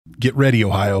Get ready,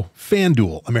 Ohio.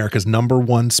 FanDuel, America's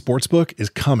 #1 sportsbook,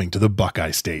 is coming to the Buckeye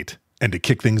State. And to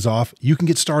kick things off, you can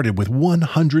get started with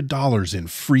 $100 in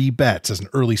free bets as an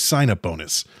early sign-up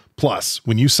bonus. Plus,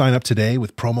 when you sign up today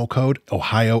with promo code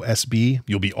OhioSB,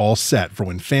 you'll be all set for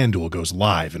when FanDuel goes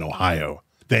live in Ohio.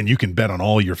 Then you can bet on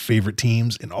all your favorite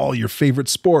teams and all your favorite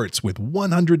sports with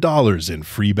 $100 in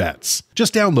free bets.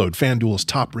 Just download FanDuel's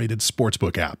top-rated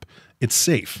sportsbook app. It's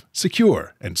safe,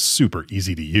 secure, and super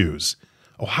easy to use.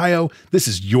 Ohio, this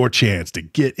is your chance to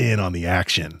get in on the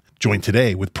action. Join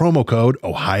today with promo code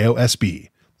OhioSB.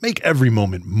 Make every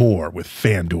moment more with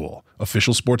FanDuel,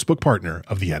 official sportsbook partner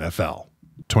of the NFL.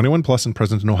 21 plus and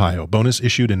present in Ohio. Bonus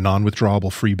issued in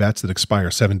non-withdrawable free bets that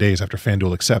expire 7 days after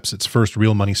FanDuel accepts its first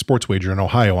real money sports wager in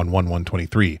Ohio on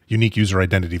 1/1/23. Unique user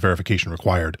identity verification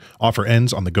required. Offer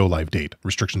ends on the go-live date.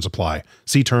 Restrictions apply.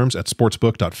 See terms at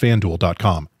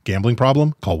sportsbook.fanduel.com. Gambling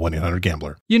problem? Call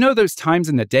 1-800-GAMBLER. You know those times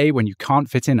in the day when you can't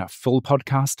fit in a full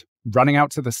podcast? Running out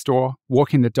to the store,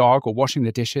 walking the dog, or washing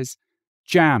the dishes?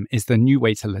 Jam is the new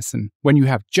way to listen when you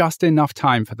have just enough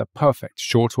time for the perfect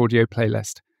short audio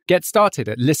playlist. Get started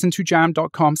at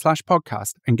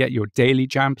listentojam.com/podcast and get your daily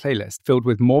Jam playlist filled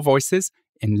with more voices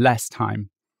in less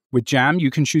time. With Jam, you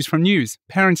can choose from news,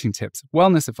 parenting tips,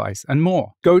 wellness advice, and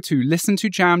more. Go to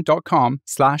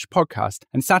listentojam.com/podcast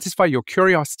and satisfy your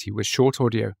curiosity with short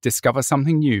audio. Discover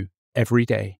something new every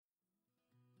day.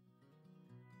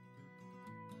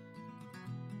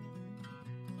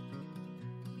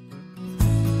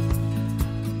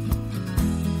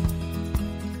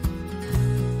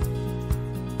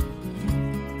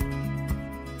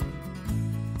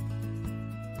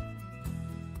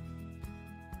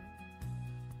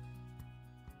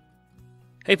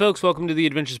 Hey folks, welcome to the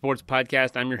Adventure Sports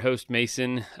Podcast. I'm your host,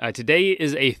 Mason. Today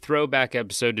is a throwback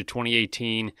episode to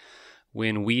 2018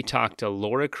 when we talked to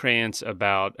Laura Krantz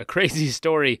about a crazy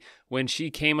story when she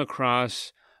came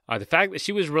across the fact that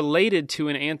she was related to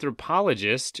an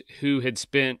anthropologist who had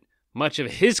spent much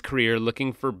of his career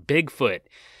looking for Bigfoot.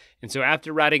 And so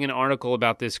after writing an article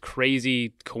about this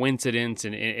crazy coincidence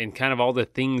and kind of all the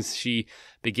things she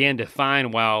began to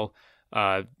find while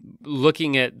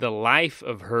looking at the life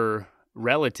of her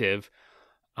relative,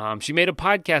 she made a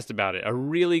podcast about it, a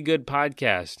really good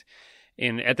podcast.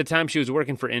 And at the time she was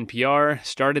working for NPR,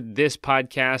 started this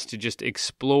podcast to just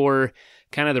explore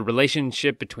kind of the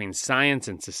relationship between science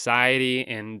and society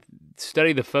and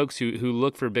study the folks who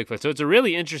look for Bigfoot. So it's a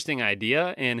really interesting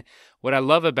idea. And what I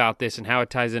love about this and how it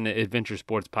ties into Adventure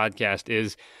Sports Podcast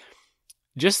is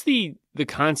just the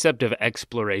concept of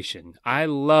exploration. I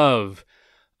love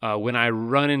when I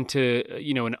run into,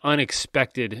 an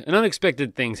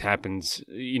unexpected things happens,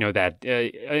 that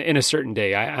in a certain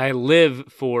day. I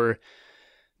live for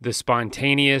the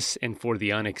spontaneous and for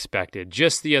the unexpected.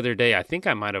 Just the other day, I think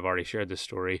I might have already shared this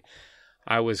story.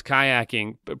 I was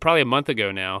kayaking probably a month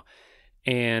ago now,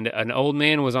 and an old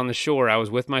man was on the shore. I was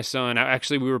with my son.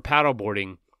 We were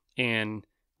paddleboarding, and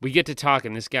we get to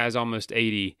talking. This guy's almost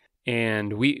 80.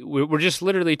 And we're just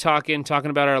literally talking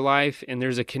about our life, and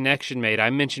there's a connection made. I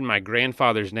mentioned my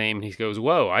grandfather's name, and he goes,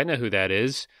 "Whoa, I know who that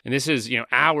is." And this is,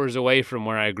 hours away from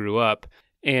where I grew up.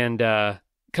 And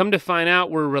come to find out,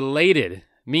 we're related.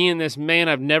 Me and this man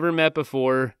I've never met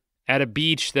before at a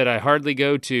beach that I hardly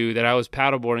go to, that I was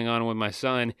paddleboarding on with my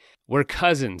son, we're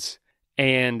cousins.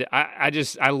 And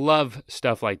I love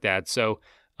stuff like that. So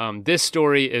this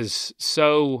story is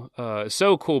so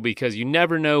cool because you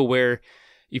never know where.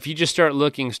 If you just start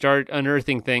looking, start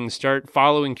unearthing things, start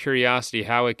following curiosity,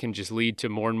 how it can just lead to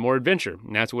more and more adventure.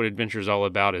 And that's what adventure is all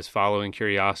about, is following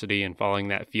curiosity and following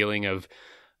that feeling of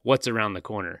what's around the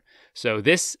corner. So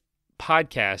this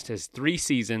podcast has 3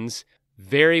 seasons,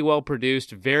 very well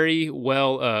produced, very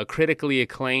well critically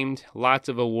acclaimed, lots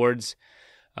of awards.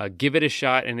 Give it a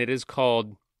shot, and it is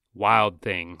called Wild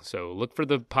Thing. So look for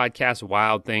the podcast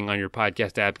Wild Thing on your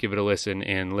podcast app, give it a listen,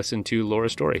 and listen to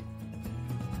Laura's story.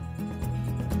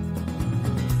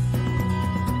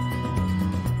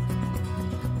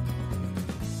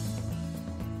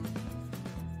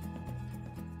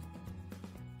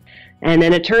 And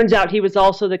then it turns out he was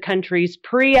also the country's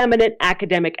preeminent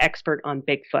academic expert on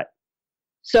Bigfoot.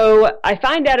 So I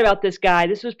find out about this guy.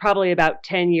 This was probably about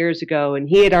 10 years ago, and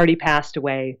he had already passed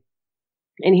away.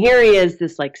 And here he is,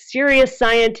 this serious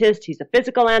scientist. He's a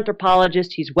physical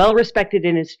anthropologist. He's well respected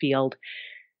in his field.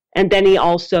 And then he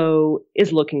also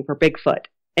is looking for Bigfoot.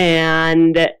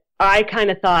 And I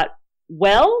kind of thought,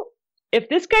 well, if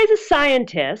this guy's a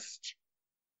scientist,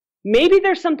 maybe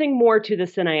there's something more to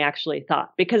this than I actually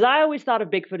thought, because I always thought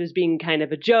of Bigfoot as being kind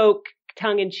of a joke,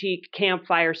 tongue-in-cheek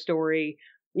campfire story.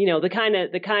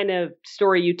 the kind of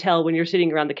story you tell when you're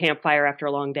sitting around the campfire after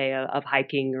a long day of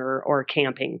hiking or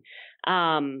camping.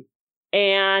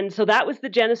 And so that was the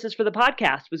genesis for the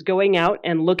podcast, was going out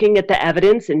and looking at the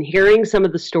evidence and hearing some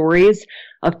of the stories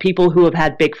of people who have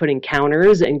had Bigfoot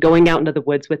encounters and going out into the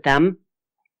woods with them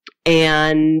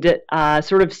and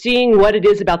sort of seeing what it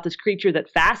is about this creature that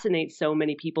fascinates so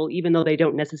many people, even though they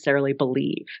don't necessarily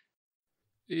believe.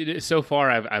 So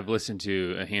far, I've listened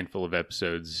to a handful of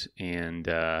episodes, and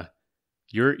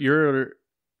you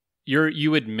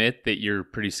admit that you're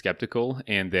pretty skeptical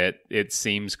and that it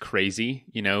seems crazy,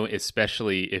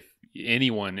 especially if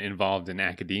anyone involved in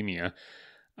academia.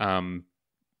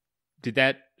 Did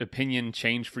that opinion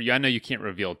change for you? I know you can't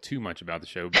reveal too much about the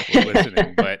show before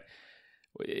listening, but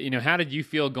how did you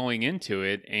feel going into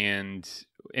it, and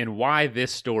why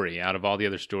this story out of all the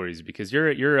other stories? Because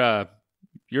your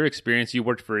experience, you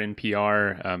worked for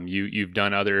NPR, you've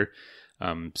done other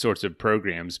sorts of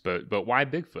programs, but why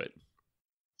Bigfoot?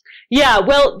 Yeah,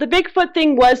 well, the Bigfoot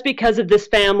thing was because of this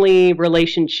family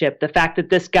relationship. The fact that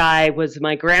this guy was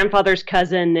my grandfather's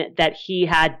cousin, that he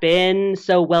had been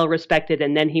so well respected,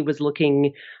 and then he was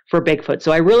looking for Bigfoot.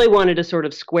 So I really wanted to sort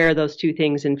of square those two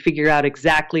things and figure out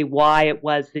exactly why it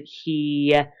was that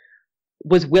he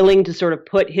was willing to sort of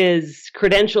put his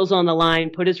credentials on the line,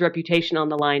 put his reputation on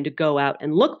the line to go out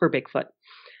and look for Bigfoot.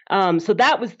 So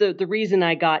that was the reason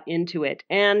I got into it.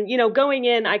 And, going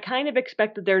in, I kind of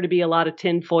expected there to be a lot of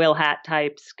tinfoil hat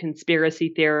types,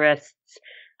 conspiracy theorists.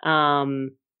 My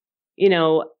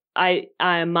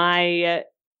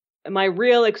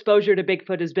real exposure to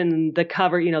Bigfoot has been the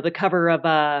cover of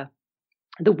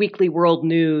the Weekly World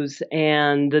News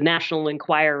and the National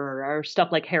Enquirer, or stuff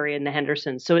like Harry and the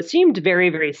Hendersons. So it seemed very,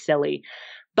 very silly.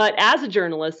 But as a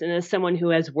journalist and as someone who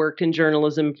has worked in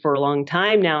journalism for a long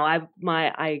time now,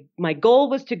 my goal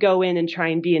was to go in and try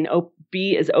and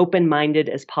be as open-minded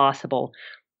as possible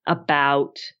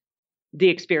about the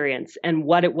experience and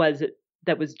what it was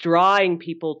that was drawing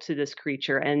people to this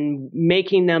creature and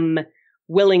making them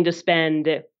willing to spend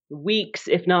weeks,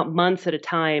 if not months at a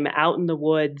time, out in the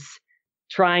woods,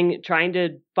 trying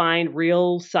to find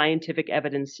real scientific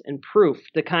evidence and proof,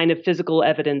 the kind of physical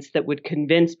evidence that would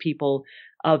convince people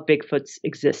of Bigfoot's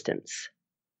existence.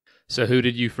 So who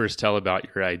did you first tell about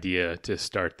your idea to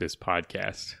start this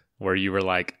podcast, where you were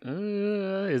like,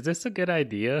 is this a good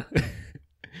idea?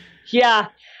 Yeah.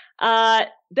 Bigfoot,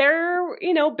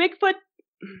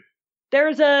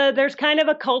 there's kind of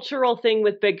a cultural thing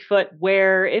with Bigfoot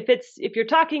where if you're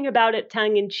talking about it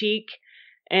tongue in cheek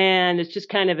and it's just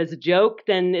kind of as a joke,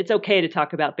 then it's okay to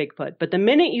talk about Bigfoot. But the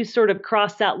minute you sort of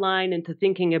cross that line into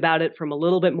thinking about it from a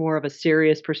little bit more of a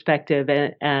serious perspective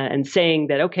and saying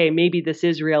that, okay, maybe this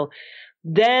is real,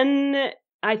 then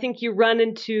I think you run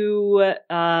into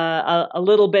a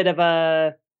little bit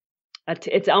of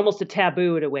it's almost a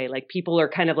taboo in a way. Like people are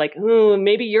kind of like, oh,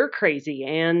 maybe you're crazy.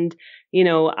 And,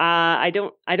 I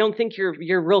don't think you're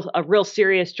a real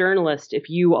serious journalist if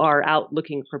you are out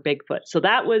looking for Bigfoot. So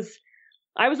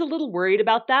I was a little worried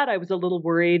about that. I was a little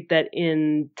worried that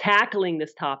in tackling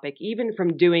this topic, even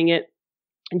from doing it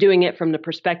from the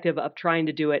perspective of trying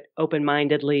to do it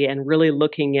open-mindedly and really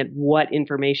looking at what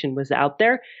information was out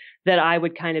there, that I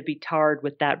would kind of be tarred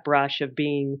with that brush of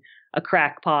being a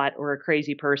crackpot or a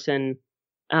crazy person.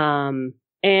 And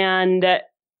that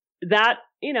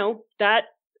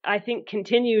I think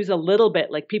continues a little bit.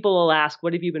 Like people will ask,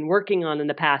 what have you been working on in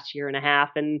the past year and a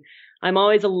half? And I'm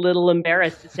always a little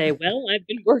embarrassed to say, well, I've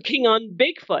been working on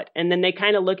Bigfoot. And then they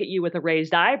kind of look at you with a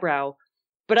raised eyebrow.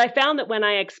 But I found that when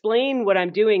I explain what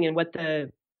I'm doing and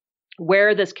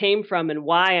where this came from and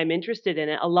why I'm interested in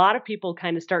it, a lot of people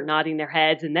kind of start nodding their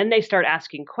heads, and then they start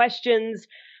asking questions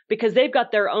because they've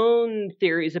got their own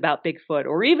theories about Bigfoot.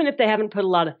 Or even if they haven't put a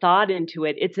lot of thought into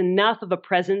it, it's enough of a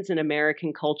presence in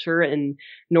American culture and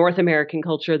North American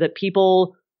culture that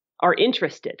people are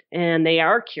interested and they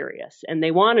are curious and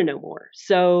they want to know more.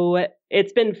 So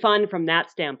it's been fun from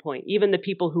that standpoint. Even the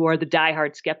people who are the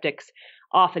diehard skeptics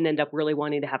often end up really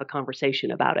wanting to have a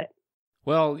conversation about it.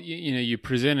 Well, you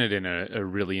present it in a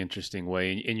really interesting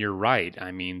way, and you're right.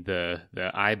 I mean, the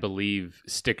I believe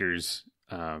stickers,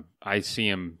 I see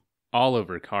them all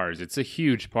over cars. It's a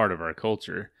huge part of our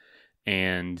culture,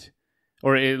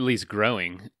 or at least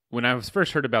growing. When I was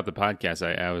first heard about the podcast,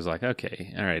 I was like,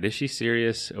 okay, all right, is she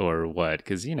serious or what?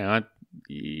 Because,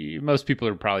 most people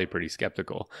are probably pretty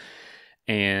skeptical.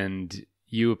 And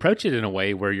you approach it in a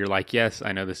way where you're like, yes,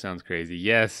 I know this sounds crazy.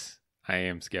 Yes, I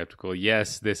am skeptical.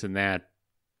 Yes, this and that.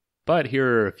 But here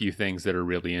are a few things that are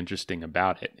really interesting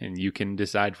about it. And you can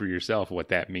decide for yourself what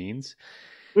that means.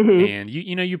 Mm-hmm. And,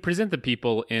 you present the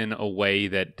people in a way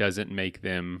that doesn't make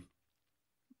them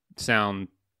sound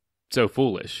so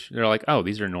foolish. They're like, oh,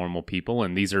 these are normal people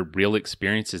and these are real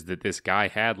experiences that this guy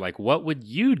had. Like, what would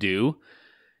you do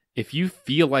if you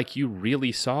feel like you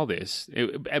really saw this,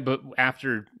 but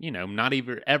after, not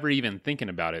ever even thinking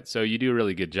about it? So you do a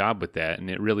really good job with that, and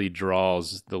it really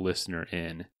draws the listener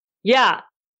in. Yeah.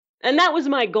 And that was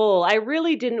my goal. I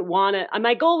really didn't want to,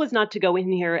 my goal was not to go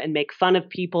in here and make fun of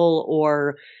people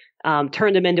or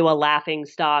turn them into a laughing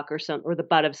stock or the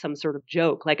butt of some sort of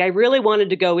joke. Like, I really wanted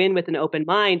to go in with an open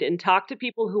mind and talk to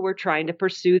people who were trying to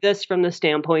pursue this from the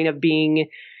standpoint of being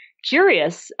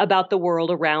curious about the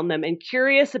world around them and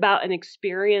curious about an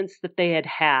experience that they had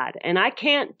had. And I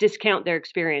can't discount their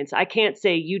experience. I can't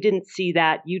say, you didn't see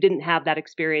that, you didn't have that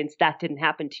experience, that didn't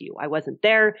happen to you. I wasn't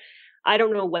there. I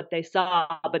don't know what they saw,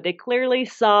 but they clearly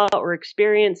saw or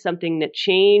experienced something that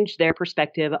changed their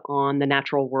perspective on the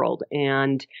natural world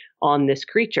and on this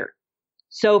creature.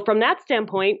 So from that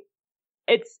standpoint,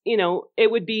 it's,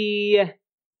 it would be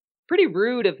pretty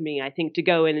rude of me, I think, to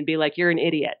go in and be like, you're an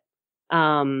idiot.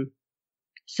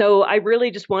 So I really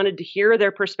just wanted to hear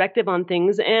their perspective on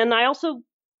things. And I also,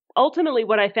 ultimately,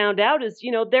 what I found out is,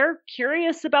 they're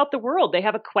curious about the world. They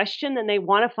have a question and they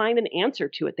want to find an answer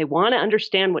to it. They want to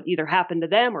understand what either happened to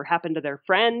them or happened to their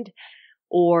friend,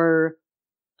 or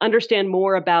understand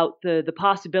more about the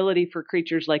possibility for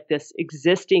creatures like this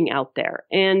existing out there.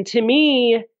 And to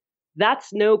me,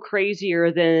 that's no crazier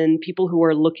than people who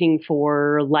are looking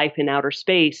for life in outer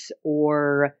space,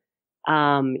 or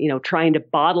trying to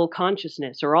bottle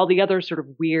consciousness, or all the other sort of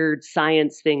weird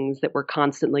science things that we're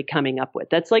constantly coming up with.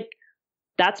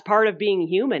 That's part of being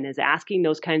human, is asking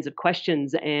those kinds of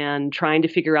questions and trying to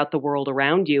figure out the world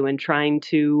around you and trying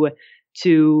to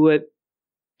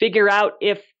figure out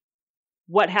if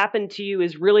what happened to you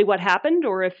is really what happened,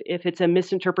 or if it's a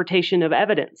misinterpretation of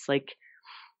evidence.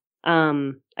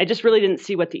 I just really didn't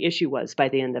see what the issue was by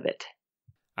the end of it.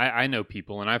 I know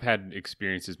people, and I've had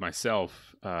experiences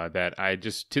myself that I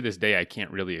just, to this day, I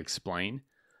can't really explain.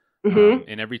 Mm-hmm.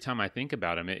 And every time I think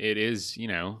about them, it is,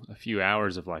 a few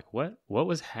hours of like, what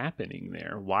was happening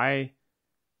there? Why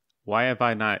have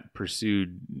I not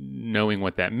pursued knowing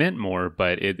what that meant more?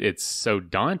 But it's so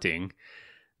daunting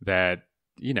that,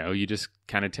 you just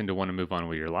kind of tend to want to move on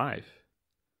with your life.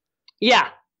 Yeah.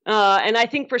 And I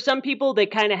think for some people, they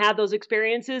kind of have those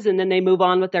experiences and then they move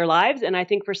on with their lives. And I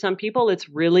think for some people, it's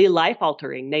really life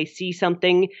altering. They see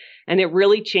something and it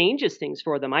really changes things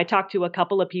for them. I talked to a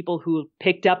couple of people who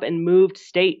picked up and moved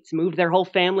states, moved their whole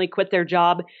family, quit their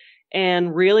job,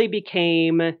 and really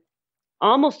became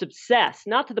almost obsessed,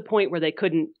 not to the point where they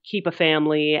couldn't keep a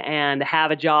family and have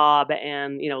a job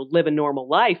and, live a normal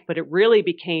life, but it really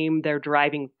became their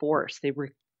driving force. They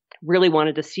really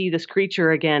wanted to see this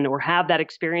creature again, or have that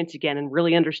experience again, and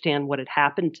really understand what had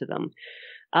happened to them.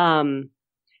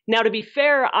 Now, to be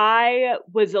fair, I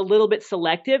was a little bit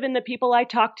selective in the people I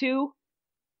talked to,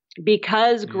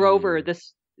 because Grover,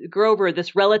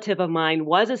 this relative of mine,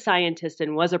 was a scientist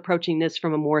and was approaching this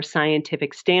from a more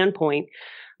scientific standpoint.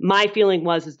 My feeling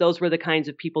was those were the kinds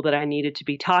of people that I needed to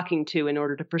be talking to in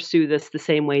order to pursue this the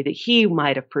same way that he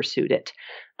might have pursued it.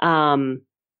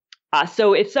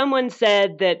 So if someone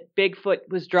said that Bigfoot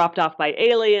was dropped off by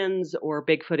aliens, or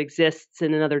Bigfoot exists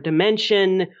in another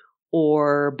dimension,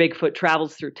 or Bigfoot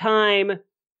travels through time,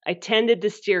 I tended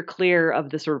to steer clear of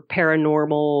the sort of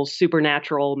paranormal,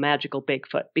 supernatural, magical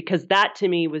Bigfoot, because that to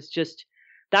me was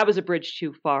that was a bridge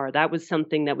too far. That was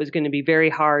something that was going to be very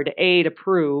hard, A, to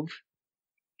prove,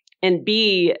 and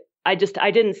B, I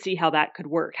didn't see how that could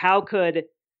work. How could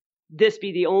this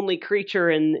be the only creature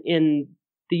in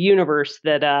the universe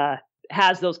that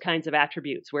has those kinds of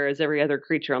attributes, whereas every other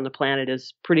creature on the planet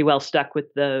is pretty well stuck with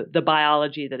the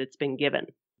biology that it's been given?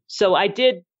 So I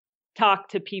did talk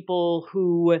to people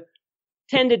who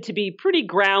tended to be pretty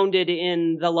grounded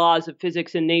in the laws of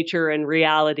physics and nature and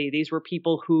reality. These were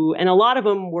people who, and a lot of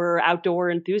them were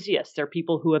outdoor enthusiasts. They're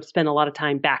people who have spent a lot of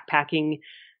time backpacking,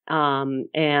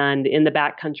 and in the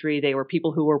backcountry. They were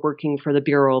people who were working for the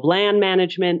Bureau of Land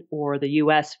Management or the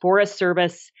U.S. Forest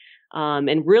Service,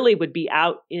 and really would be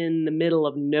out in the middle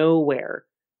of nowhere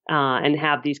and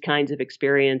have these kinds of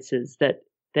experiences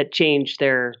that changed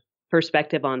their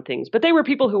perspective on things. But they were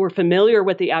people who were familiar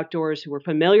with the outdoors, who were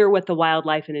familiar with the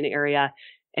wildlife in an area.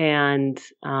 And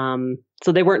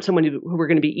so they weren't someone who were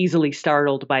going to be easily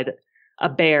startled by a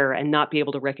bear and not be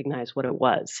able to recognize what it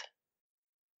was.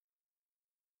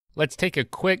 Let's take a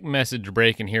quick message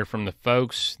break and hear from the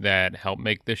folks that help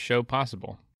make this show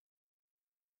possible.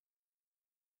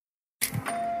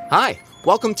 Hi,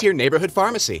 welcome to your neighborhood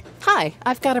pharmacy. Hi,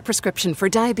 I've got a prescription for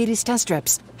diabetes test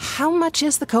strips. How much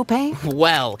is the copay?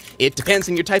 Well, it depends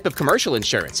on your type of commercial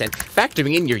insurance and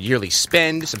factoring in your yearly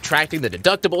spend, subtracting the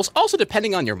deductibles, also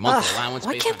depending on your monthly allowance.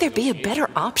 Why can't there be a better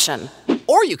option?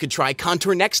 Or you could try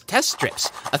Contour Next test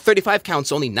strips. A 35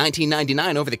 count's only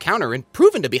 $19.99 over the counter and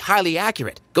proven to be highly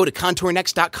accurate. Go to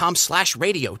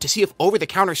contournext.com/radio to see if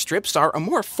over-the-counter strips are a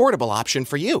more affordable option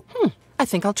for you. I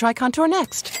think I'll try Contour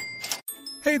Next.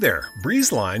 Hey there,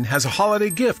 BreezeLine has a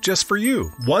holiday gift just for you.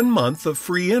 1 month of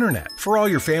free internet for all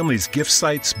your family's gift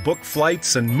sites, book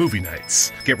flights, and movie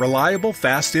nights. Get reliable,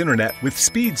 fast internet with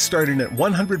speeds starting at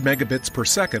 100 megabits per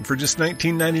second for just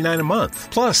 $19.99 a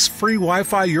month. Plus, free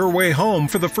Wi-Fi your way home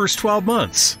for the first 12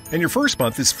 months. And your first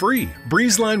month is free.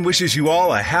 BreezeLine wishes you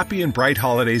all a happy and bright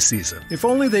holiday season. If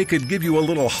only they could give you a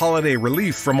little holiday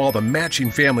relief from all the matching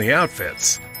family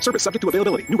outfits. Service subject to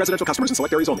availability. New residential customers in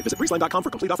select areas only. Visit breezeline.com for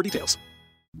complete offer details.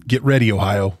 Get ready,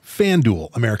 Ohio. FanDuel,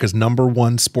 America's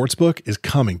 #1 sportsbook, is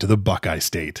coming to the Buckeye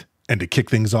State. And to kick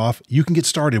things off, you can get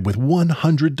started with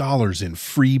 $100 in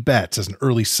free bets as an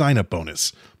early sign-up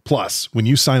bonus. Plus, when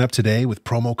you sign up today with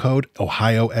promo code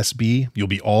OhioSB, you'll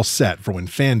be all set for when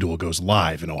FanDuel goes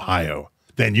live in Ohio.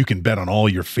 Then you can bet on all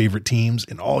your favorite teams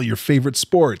and all your favorite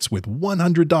sports with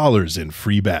 $100 in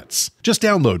free bets. Just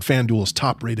download FanDuel's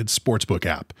top-rated sportsbook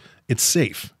app. It's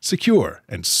safe, secure,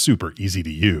 and super easy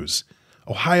to use.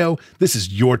 Ohio, this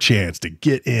is your chance to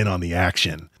get in on the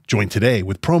action. Join today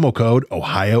with promo code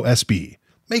OhioSB.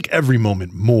 Make every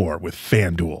moment more with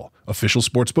FanDuel, official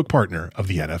sportsbook partner of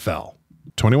the NFL.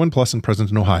 21 plus and present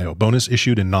in Ohio. Bonus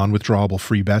issued in non-withdrawable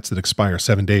free bets that expire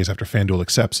 7 days after FanDuel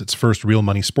accepts its first real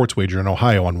money sports wager in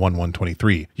Ohio on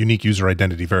 1/1/23. Unique user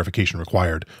identity verification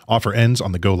required. Offer ends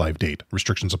on the go-live date.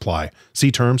 Restrictions apply.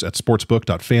 See terms at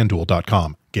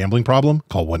sportsbook.fanduel.com. Gambling problem?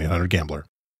 Call 1-800-GAMBLER.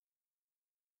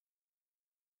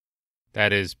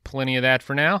 That is plenty of that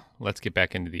for now. Let's get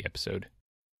back into the episode.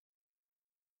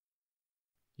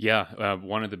 Yeah,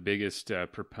 one of the biggest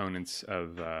proponents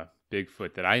of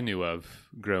Bigfoot that I knew of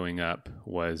growing up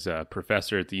was a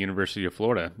professor at the University of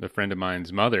Florida, a friend of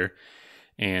mine's mother.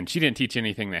 And she didn't teach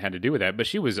anything that had to do with that, but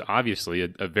she was obviously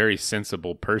a very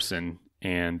sensible person.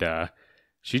 And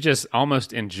she just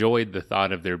almost enjoyed the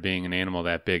thought of there being an animal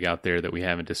that big out there that we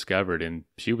haven't discovered. And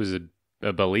she was a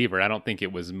believer. I don't think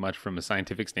it was much from a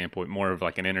scientific standpoint, more of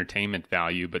like an entertainment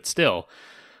value, but still,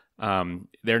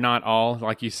 they're not all,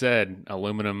 like you said,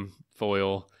 aluminum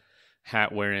foil,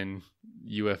 hat wearing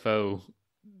UFO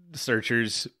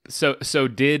searchers. So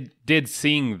did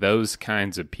seeing those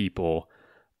kinds of people,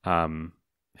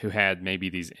 who had maybe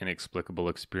these inexplicable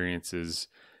experiences,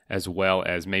 as well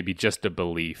as maybe just a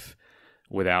belief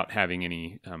without having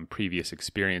any previous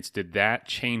experience, did that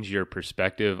change your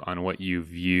perspective on what you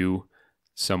view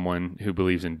someone who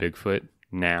believes in Bigfoot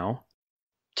now?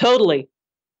 Totally.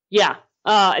 Yeah.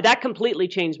 That completely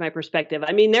changed my perspective.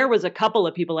 I mean, there was a couple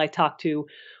of people I talked to,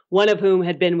 one of whom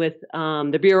had been with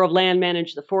the Bureau of Land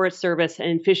Management, the Forest Service,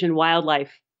 and Fish and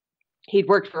Wildlife. He'd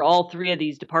worked for all three of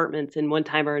these departments in one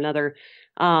time or another.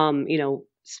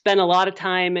 Spent a lot of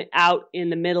time out in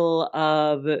the middle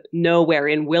of nowhere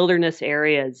in wilderness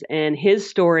areas. And his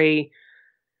story,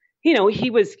 he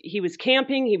was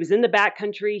camping, he was in the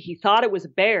backcountry. He thought it was a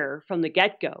bear from the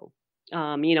get-go.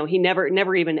 He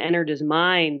never even entered his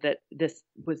mind that this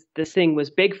thing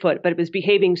was Bigfoot, but it was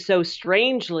behaving so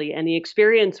strangely, and the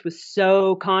experience was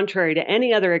so contrary to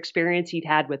any other experience he'd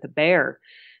had with a bear,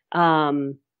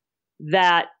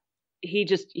 that he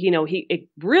just, it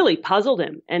really puzzled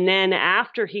him. And then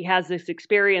after he has this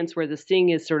experience where this thing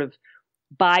is sort of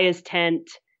by his tent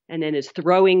and then is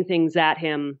throwing things at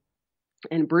him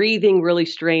and breathing really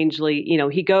strangely,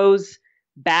 he goes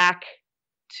back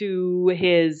to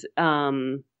his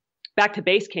back to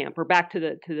base camp, or back to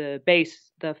the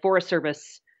base, the Forest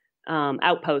Service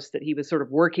outpost that he was sort of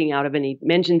working out of, and he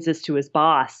mentions this to his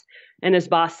boss, and his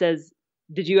boss says,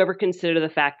 "Did you ever consider the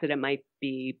fact that it might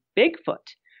be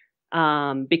Bigfoot?"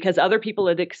 Because other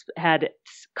people had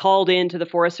called into the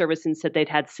Forest Service and said they'd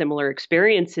had similar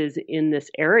experiences in this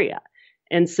area,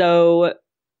 and so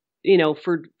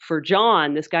for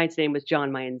John, this guy's name was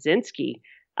John Mayanzinski.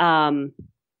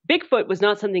 Bigfoot was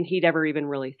not something he'd ever even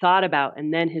really thought about.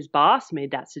 And then his boss made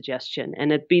that suggestion,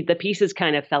 and the pieces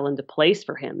kind of fell into place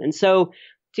for him. And so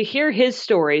to hear his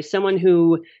story, someone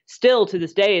who still to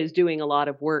this day is doing a lot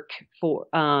of work for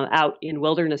out in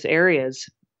wilderness areas,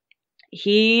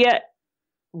 he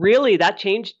really, that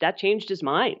changed his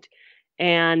mind.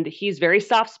 And he's very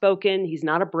soft-spoken. He's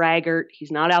not a braggart.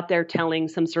 He's not out there telling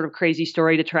some sort of crazy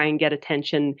story to try and get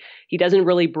attention. He doesn't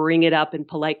really bring it up in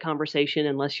polite conversation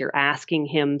unless you're asking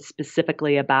him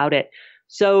specifically about it.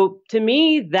 So to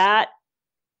me, that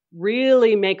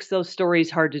really makes those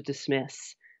stories hard to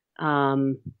dismiss.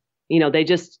 They're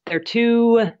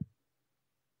too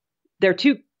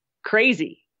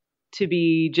crazy to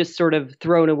be just sort of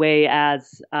thrown away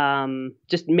as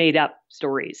just made up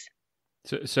stories.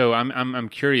 So I'm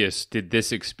curious, did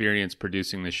this experience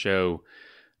producing the show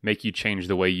make you change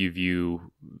the way you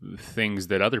view things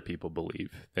that other people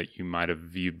believe that you might have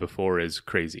viewed before as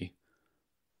crazy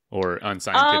or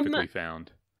unscientifically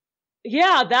found?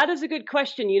 Yeah, that is a good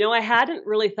question. I hadn't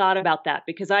really thought about that,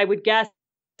 because I would guess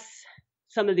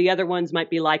some of the other ones might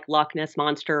be like Loch Ness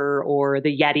Monster or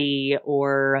the Yeti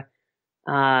or,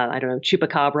 I don't know,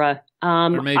 Chupacabra. Or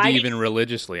maybe even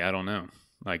religiously, I don't know.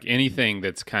 Like anything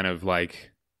that's kind of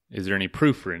like, is there any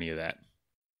proof for any of that?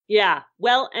 Yeah,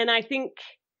 well, and I think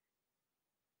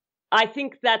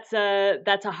that's a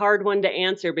hard one to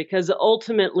answer, because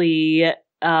ultimately,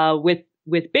 with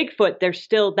Bigfoot, there's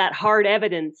still that hard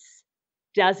evidence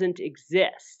doesn't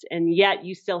exist, and yet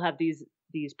you still have these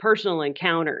personal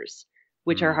encounters,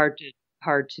 which are hard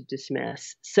to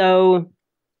dismiss. So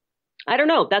I don't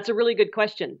know. That's a really good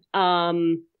question.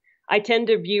 I tend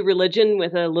to view religion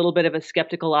with a little bit of a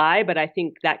skeptical eye, but I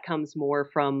think that comes more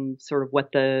from sort of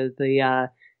what the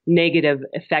negative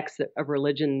effects of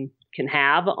religion can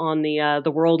have on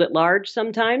the world at large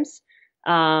sometimes.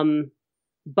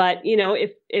 But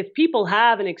if people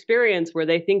have an experience where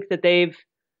they think that they've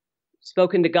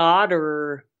spoken to God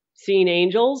or seen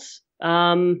angels,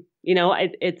 I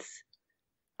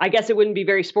guess it wouldn't be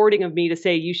very sporting of me to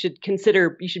say you should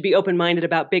be open-minded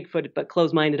about Bigfoot, but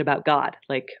closed-minded about God.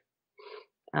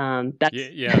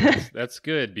 That's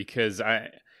good, because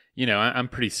I'm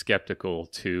pretty skeptical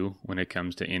too when it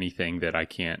comes to anything that I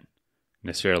can't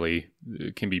necessarily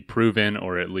can be proven,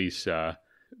 or at least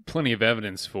plenty of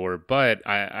evidence for. But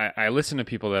I listen to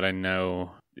people that I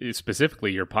know,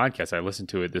 specifically your podcast. I listened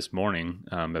to it this morning,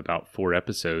 about 4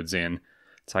 episodes, and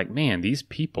it's like, man, these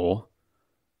people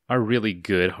are really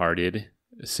good-hearted,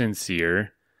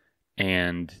 sincere,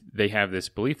 and they have this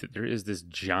belief that there is this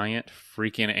giant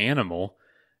freaking animal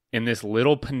in this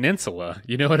little peninsula.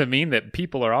 You know what I mean? That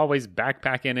people are always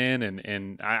backpacking in,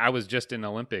 and I was just in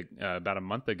Olympic about a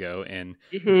month ago, and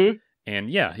and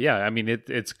yeah. I mean,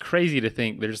 it's crazy to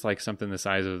think there's like something the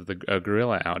size of a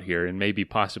gorilla out here, and maybe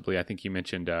possibly, I think you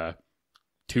mentioned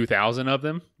 2,000 of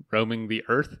them roaming the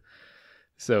earth.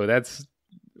 So that's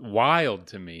wild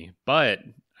to me, but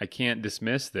I can't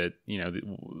dismiss that,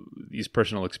 these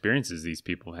personal experiences these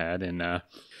people had. And I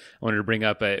wanted to bring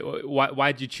up,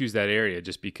 why did you choose that area?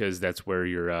 Just because that's where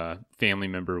your family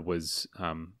member was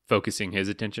focusing his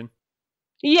attention?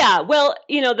 Yeah, well,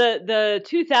 the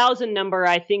 2,000 number,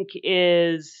 I think,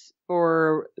 is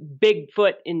for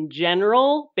Bigfoot in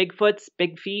general. Bigfoots,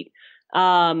 big feet.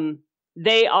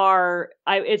 They are,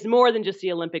 it's more than just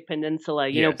the Olympic Peninsula.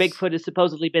 Yes. Bigfoot has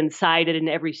supposedly been sighted in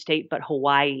every state but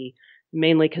Hawaii,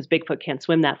 mainly because Bigfoot can't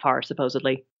swim that far,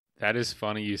 supposedly. That is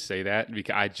funny you say that,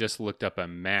 because I just looked up a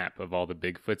map of all the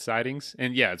Bigfoot sightings,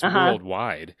 and yeah, it's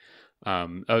worldwide.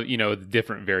 The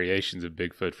different variations of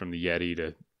Bigfoot, from the Yeti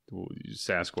to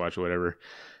Sasquatch, whatever.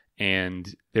 And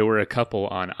there were a couple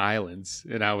on islands,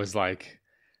 and I was like,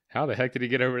 how the heck did he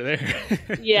get over there?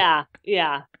 Yeah.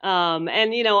 And,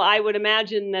 I would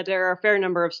imagine that there are a fair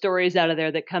number of stories out of there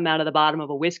that come out of the bottom of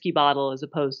a whiskey bottle, as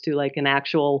opposed to like an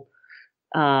actual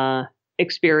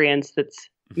experience that's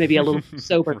maybe a little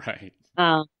sober. Right.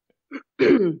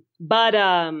 But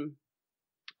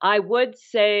I would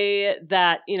say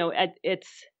that,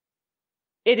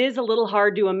 it is a little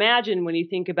hard to imagine when you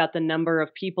think about the number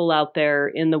of people out there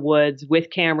in the woods with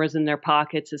cameras in their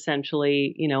pockets.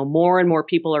 Essentially, more and more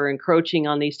people are encroaching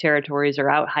on these territories,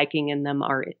 are out hiking in them,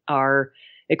 are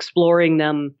exploring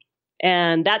them.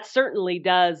 And that certainly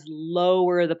does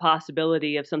lower the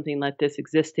possibility of something like this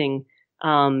existing,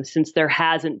 since there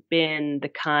hasn't been the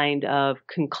kind of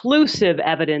conclusive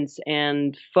evidence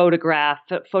and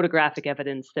photographic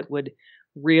evidence that would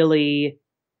really,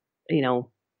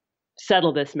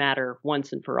 settle this matter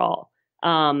once and for all.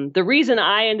 The reason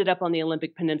I ended up on the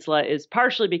Olympic Peninsula is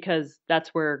partially because that's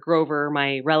where Grover,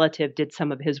 my relative, did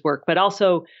some of his work, but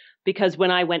also because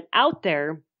when I went out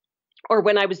there, or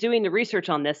when I was doing the research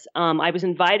on this, I was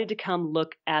invited to come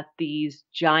look at these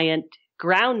giant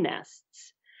ground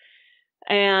nests.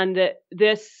 And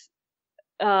this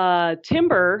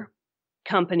timber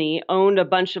company owned a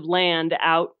bunch of land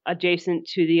out adjacent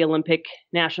to the Olympic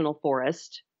National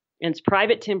Forest. And it's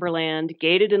private timberland,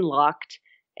 gated and locked.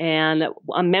 And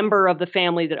a member of the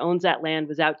family that owns that land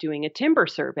was out doing a timber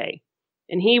survey.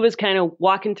 And he was kind of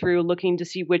walking through, looking to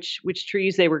see which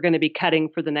trees they were going to be cutting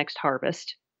for the next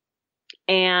harvest.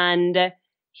 And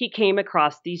he came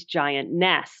across these giant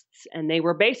nests, and they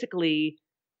were basically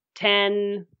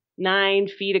 9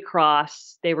 feet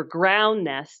across. They were ground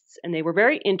nests, and they were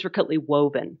very intricately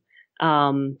woven.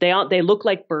 They look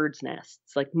like birds'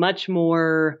 nests, like much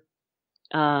more,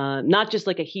 not just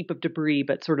like a heap of debris,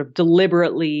 but sort of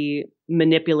deliberately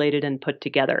manipulated and put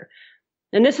together.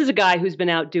 And this is a guy who's been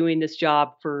out doing this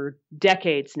job for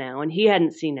decades now, and he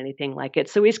hadn't seen anything like it.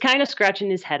 So he's kind of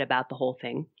scratching his head about the whole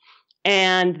thing.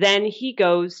 And then he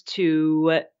goes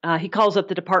to, he calls up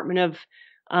the Department of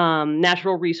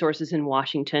Natural Resources in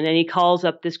Washington, and he calls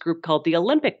up this group called the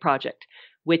Olympic Project,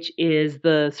 which is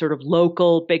the sort of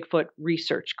local Bigfoot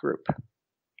research group.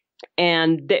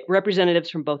 And the representatives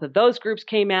from both of those groups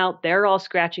came out. They're all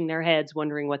scratching their heads,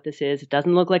 wondering what this is. It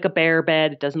doesn't look like a bear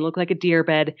bed. It doesn't look like a deer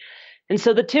bed. And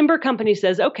so the timber company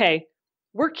says, okay,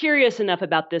 we're curious enough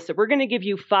about this that we're going to give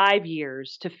you 5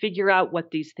 years to figure out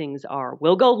what these things are.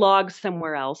 We'll go log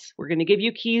somewhere else. We're going to give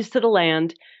you keys to the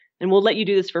land, and we'll let you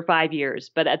do this for 5 years.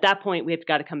 But at that point, we've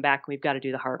got to come back. We've got to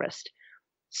do the harvest.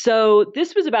 So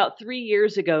this was about 3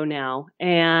 years ago now,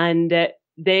 and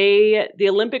the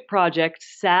Olympic Project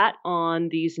sat on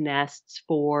these nests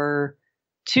for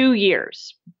 2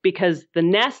 years because the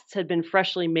nests had been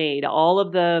freshly made. All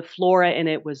of the flora in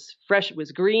it was fresh. It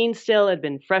was green still, had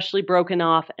been freshly broken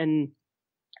off. And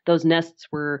those nests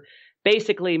were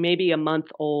basically maybe a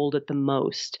month old at the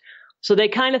most. So they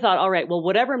kind of thought, all right, well,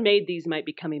 whatever made these might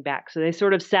be coming back. So they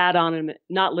sort of sat on them,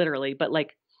 not literally, but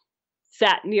like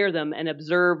sat near them and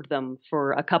observed them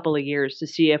for a couple of years to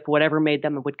see if whatever made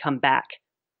them would come back.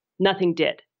 Nothing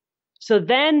did. So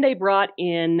then they brought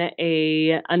in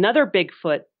another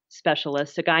Bigfoot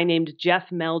specialist, a guy named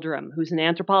Jeff Meldrum, who's an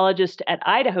anthropologist at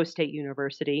Idaho State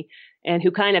University and who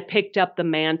kind of picked up the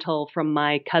mantle from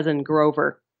my cousin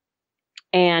Grover.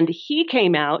 And he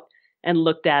came out and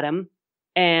looked at him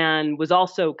and was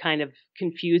also kind of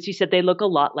confused. He said they look a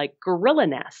lot like gorilla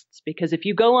nests, because if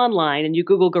you go online and you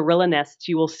Google gorilla nests,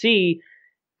 you will see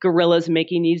gorillas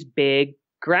making these big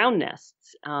ground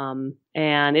nests.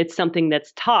 And it's something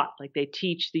that's taught, like they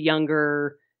teach the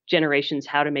younger generations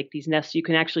how to make these nests. You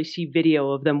can actually see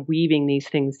video of them weaving these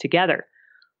things together.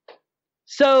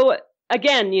 So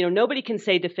again, nobody can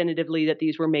say definitively that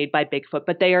these were made by Bigfoot,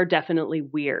 but they are definitely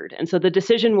weird. And so the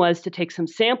decision was to take some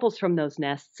samples from those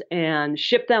nests and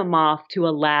ship them off to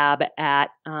a lab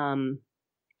at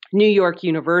New York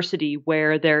University,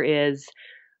 where there is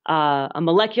a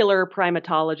molecular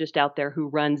primatologist out there who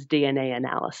runs DNA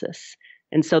analysis.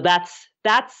 And so that's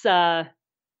a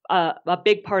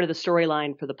big part of the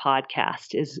storyline for the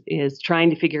podcast is trying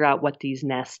to figure out what these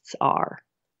nests are.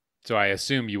 So I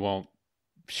assume you won't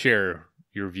share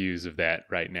your views of that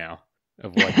right now,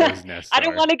 of what those nests I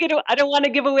don't want to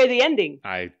give away the ending.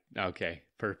 Okay,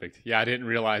 perfect. Yeah, I didn't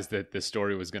realize that the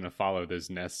story was going to follow those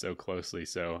nests so closely.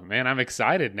 So, man, I'm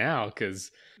excited now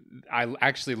because I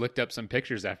actually looked up some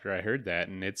pictures after I heard that,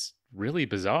 and it's really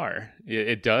bizarre.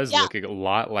 It does look a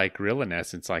lot like gorilla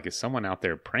nests. It's like, is someone out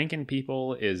there pranking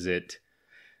people? Is it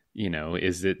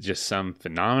just some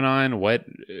phenomenon? What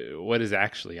is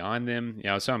actually on them?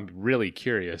 So I'm really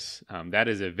curious. That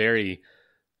is a very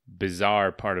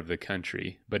bizarre part of the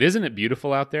country, but isn't it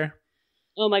beautiful out there?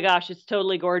 Oh my gosh, it's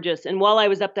totally gorgeous. And while I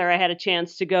was up there, I had a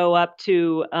chance to go up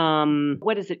to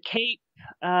what is it, Cape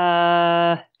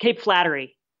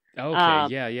Flattery.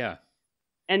 Okay, yeah.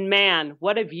 And man,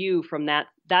 what a view from that.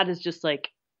 That is just like,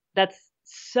 that's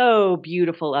so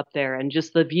beautiful up there. And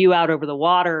just the view out over the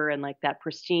water and like that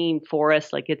pristine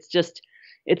forest, like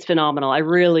it's phenomenal. I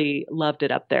really loved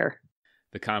it up there.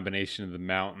 The combination of the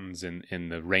mountains and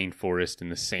the rainforest and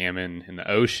the salmon and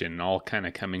the ocean all kind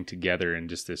of coming together in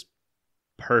just this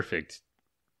perfect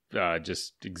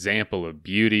just example of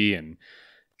beauty. And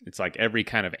it's like every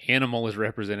kind of animal is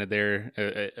represented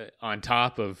there on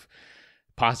top of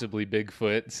possibly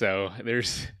Bigfoot. So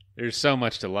there's so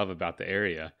much to love about the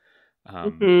area.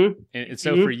 And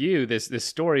so for you, this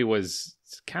story was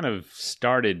kind of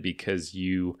started because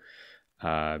you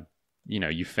found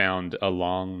a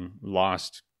long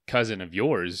lost cousin of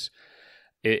yours.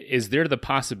 Is there the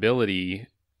possibility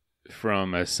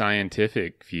from a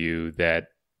scientific view that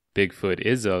Bigfoot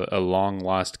is a long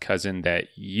lost cousin that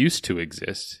used to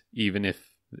exist, even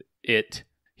if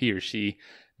he or she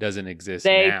doesn't exist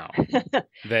now?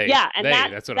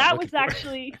 That's what I'm looking for.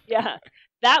 Actually,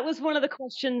 that was one of the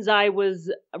questions I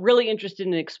was really interested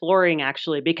in exploring,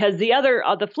 actually, because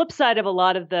the flip side of a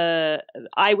lot of the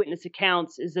eyewitness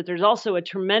accounts is that there's also a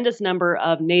tremendous number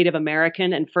of Native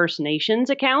American and First Nations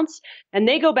accounts, and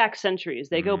they go back centuries.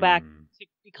 They go back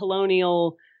to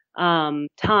colonial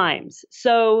times.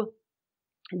 So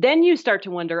then you start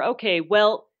to wonder, okay,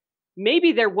 well,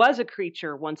 maybe there was a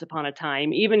creature once upon a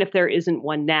time, even if there isn't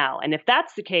one now. And if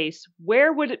that's the case,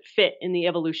 where would it fit in the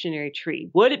evolutionary tree?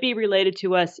 Would it be related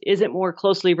to us? Is it more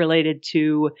closely related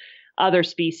to other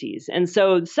species? And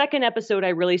so the second episode, I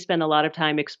really spent a lot of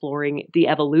time exploring the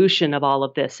evolution of all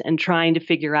of this and trying to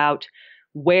figure out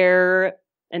where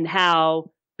and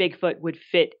how Bigfoot would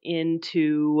fit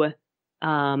into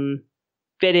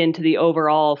the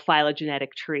overall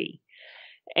phylogenetic tree.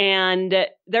 And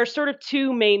there's sort of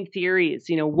two main theories.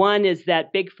 One is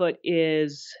that Bigfoot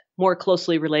is more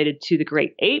closely related to the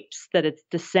great apes, that it's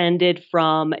descended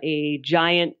from a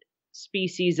giant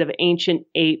species of ancient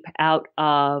ape out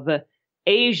of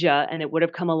Asia, and it would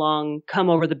have come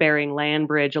over the Bering Land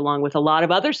Bridge along with a lot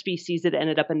of other species that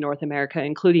ended up in North America,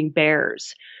 including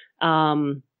bears.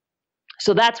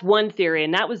 So that's one theory,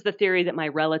 and that was the theory that my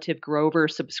relative Grover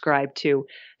subscribed to.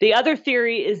 The other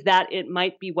theory is that it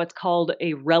might be what's called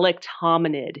a relict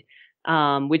hominid,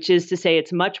 which is to say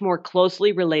it's much more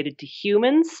closely related to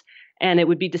humans, and it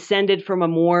would be descended from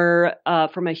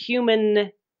from a human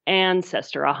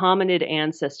ancestor, a hominid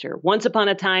ancestor. Once upon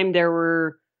a time, there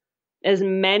were as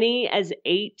many as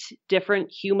 8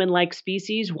 different human-like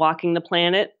species walking the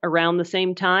planet around the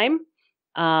same time.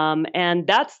 And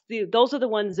those are the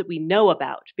ones that we know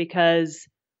about, because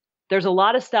there's a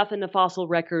lot of stuff in the fossil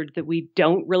record that we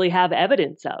don't really have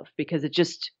evidence of, because it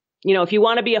just, if you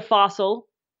want to be a fossil,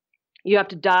 you have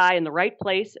to die in the right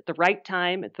place at the right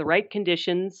time, at the right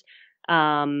conditions,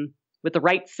 with the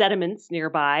right sediments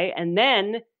nearby. And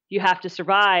then you have to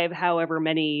survive however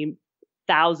many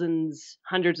thousands,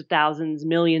 hundreds of thousands,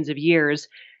 millions of years.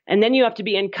 And then you have to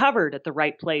be uncovered at the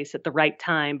right place at the right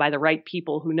time by the right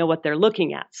people who know what they're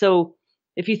looking at. So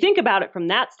if you think about it from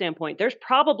that standpoint, there's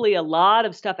probably a lot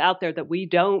of stuff out there that we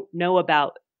don't know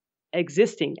about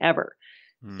existing ever.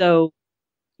 So,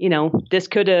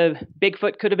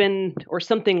 Bigfoot could have been, or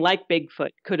something like Bigfoot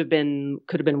could have been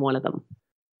one of them.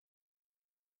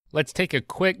 Let's take a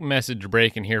quick message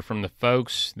break and hear from the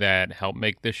folks that help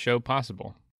make this show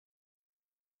possible.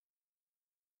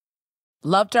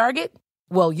 Love Target?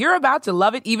 Well, you're about to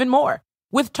love it even more.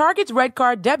 With Target's Red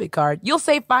Card debit card, you'll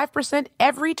save 5%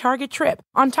 every Target trip,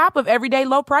 on top of everyday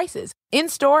low prices,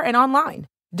 in-store and online.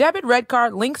 Debit Red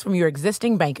Card links from your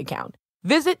existing bank account.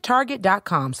 Visit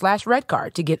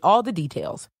target.com/redcard to get all the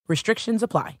details. Restrictions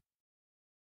apply.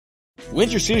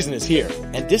 Winter season is here,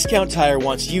 and Discount Tire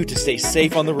wants you to stay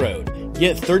safe on the road.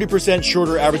 Get 30%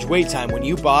 shorter average wait time when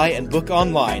you buy and book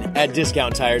online at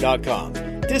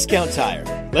discounttire.com. Discount Tire.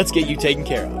 Let's get you taken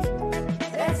care of.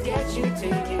 Let's get you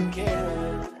taken care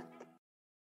of.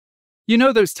 You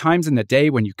know those times in the day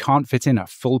when you can't fit in a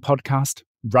full podcast?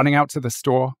 Running out to the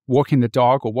store, walking the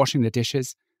dog, or washing the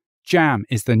dishes? Jam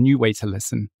is the new way to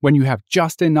listen when you have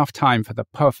just enough time for the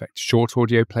perfect short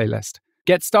audio playlist.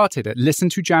 Get started at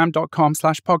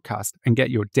listentojam.com/podcast and get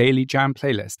your daily Jam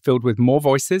playlist filled with more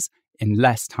voices in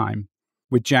less time.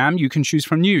 With Jam, you can choose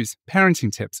from news,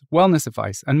 parenting tips, wellness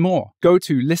advice, and more. Go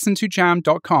to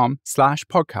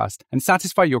listentojam.com/podcast and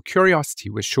satisfy your curiosity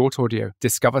with short audio.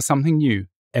 Discover something new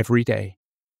every day.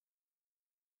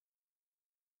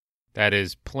 That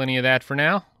is plenty of that for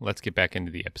now. Let's get back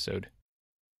into the episode.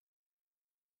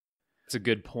 That's a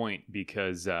good point,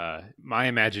 because my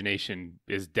imagination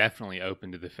is definitely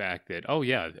open to the fact that,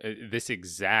 this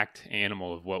exact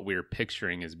animal of what we're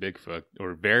picturing as Bigfoot,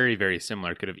 or very, very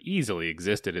similar, could have easily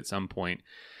existed at some point.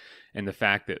 And the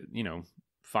fact that,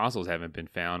 fossils haven't been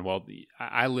found. Well,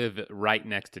 I live right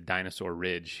next to Dinosaur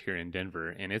Ridge here in Denver,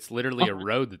 and it's literally a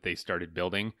road that they started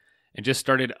building and just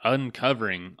started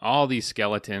uncovering all these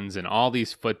skeletons and all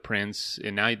these footprints,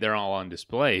 and now they're all on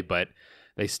display, but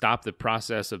they stopped the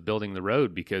process of building the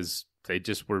road because they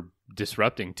just were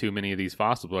disrupting too many of these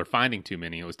fossils, or finding too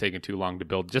many. It was taking too long to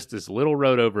build just this little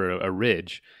road over a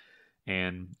ridge.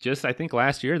 And just, I think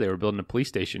last year, they were building a police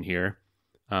station here,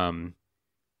 and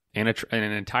an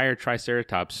entire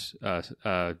Triceratops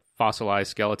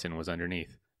fossilized skeleton was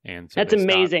underneath. And so that's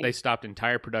amazing. They stopped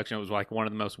entire production. It was like one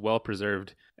of the most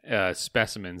well-preserved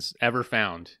specimens ever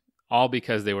found, all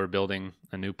because they were building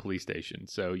a new police station.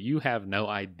 So you have no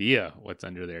idea what's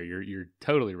under there. You're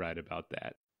totally right about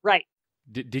that. Right.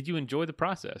 Did you enjoy the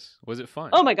process? Was it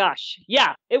fun? Oh my gosh.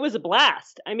 Yeah, it was a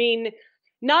blast. I mean,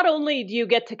 not only do you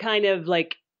get to kind of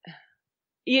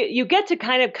you get to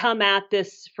kind of come at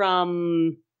this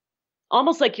from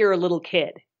almost like you're a little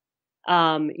kid.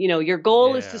 Your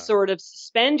goal is to sort of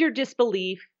suspend your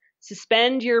disbelief,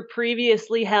 suspend your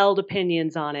previously held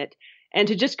opinions on it, and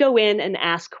to just go in and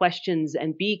ask questions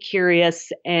and be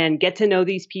curious and get to know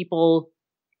these people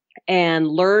and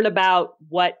learn about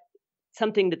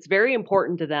something that's very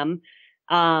important to them.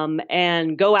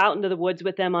 and go out into the woods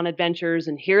with them on adventures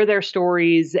and hear their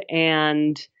stories.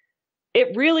 And it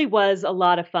really was a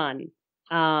lot of fun.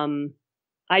 I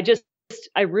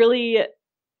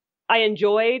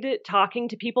enjoyed talking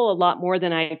to people a lot more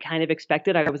than I kind of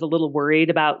expected. I was a little worried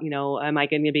about, am I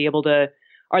going to be able to,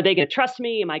 are they going to trust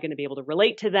me? Am I going to be able to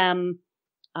relate to them?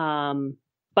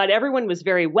 But everyone was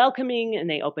very welcoming, and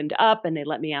they opened up and they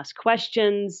let me ask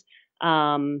questions.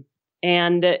 And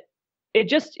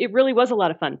it really was a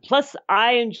lot of fun. Plus,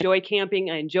 I enjoy camping.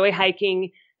 I enjoy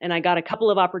hiking, and I got a couple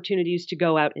of opportunities to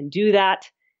go out and do that.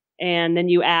 And then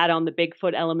you add on the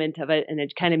Bigfoot element of it, and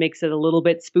it kind of makes it a little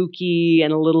bit spooky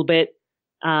and a little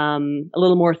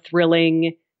more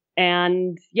thrilling.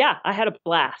 And yeah, I had a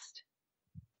blast.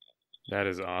 That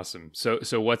is awesome. So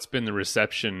what's been the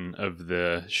reception of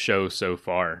the show so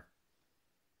far?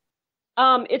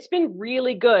 It's been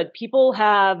really good. People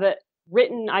have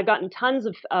written, I've gotten tons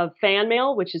of fan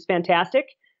mail, which is fantastic.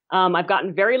 I've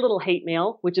gotten very little hate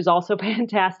mail, which is also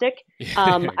fantastic.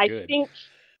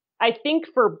 I think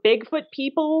for Bigfoot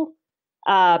people,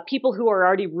 people who are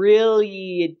already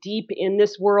really deep in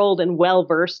this world and well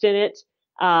versed in it,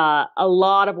 a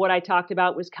lot of what I talked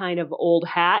about was kind of old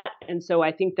hat. And so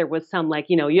I think there was some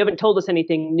you haven't told us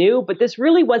anything new, but this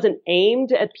really wasn't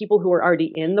aimed at people who are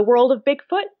already in the world of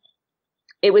Bigfoot.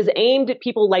 It was aimed at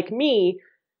people like me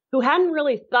who hadn't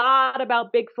really thought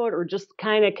about Bigfoot or just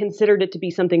kind of considered it to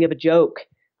be something of a joke.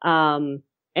 And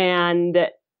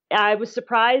I was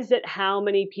surprised at how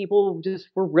many people just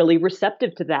were really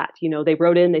receptive to that. They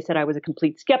wrote in, they said I was a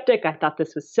complete skeptic. I thought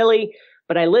this was silly,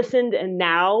 but I listened, and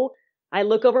now I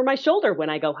look over my shoulder when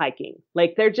I go hiking.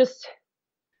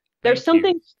 There's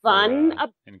something fun.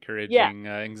 Encouraging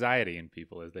anxiety in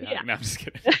people as they hike. No, I'm just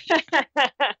kidding.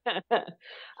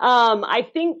 I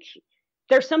think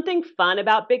there's something fun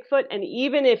about Bigfoot. And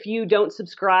even if you don't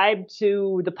subscribe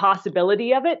to the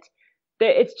possibility of it,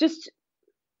 it's just,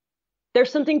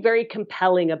 there's something very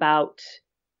compelling about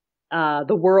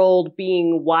the world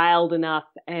being wild enough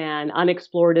and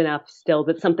unexplored enough still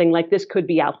that something like this could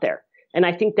be out there. And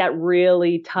I think that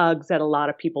really tugs at a lot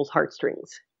of people's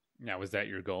heartstrings. Now, was that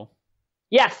your goal?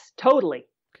 Yes, totally.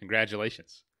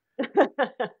 Congratulations.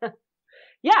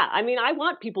 Yeah, I mean, I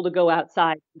want people to go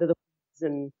outside into the woods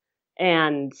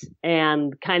and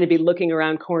kind of be looking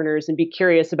around corners and be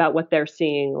curious about what they're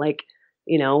seeing.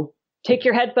 Take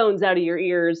your headphones out of your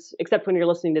ears, except when you're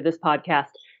listening to this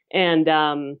podcast. And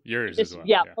yours as well.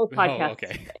 Yeah, both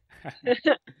podcasts. Oh,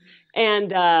 okay.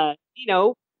 And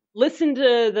listen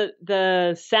to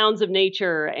the sounds of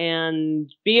nature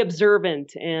and be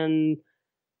observant and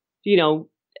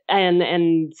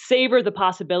and savor the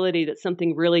possibility that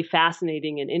something really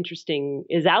fascinating and interesting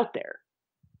is out there.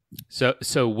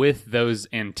 So with those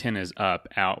antennas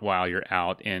out while you're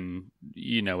out in,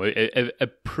 a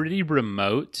pretty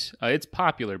remote, it's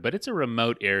popular, but it's a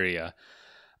remote area.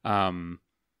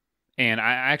 And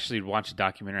I actually watched a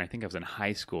documentary, I think I was in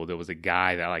high school, there was a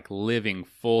guy that living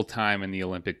full time in the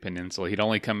Olympic Peninsula. He'd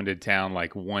only come into town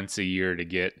once a year to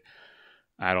get,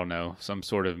 I don't know, some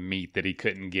sort of meat that he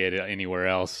couldn't get anywhere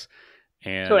else.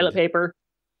 And toilet paper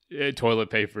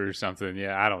or something.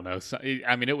 Yeah, I don't know. So,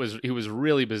 I mean, it was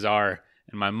really bizarre.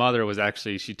 And my mother was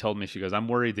actually, she told me, she goes, I'm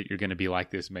worried that you're going to be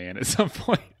like this man at some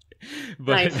point.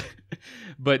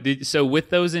 So with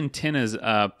those antennas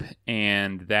up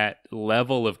and that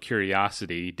level of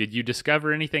curiosity, did you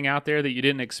discover anything out there that you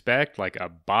didn't expect, like a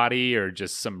body or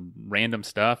just some random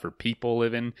stuff or people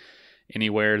living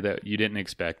anywhere that you didn't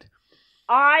expect?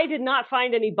 I did not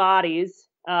find any bodies.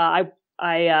 I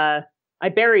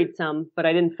buried some, but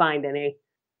I didn't find any.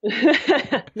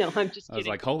 No, I'm just kidding. I was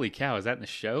like, holy cow, is that in the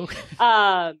show?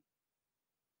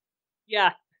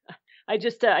 Yeah, I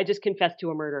just confessed to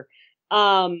a murder.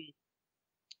 There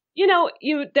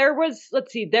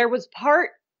was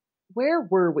part, where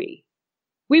were we?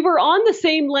 We were on the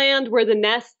same land where the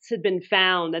nests had been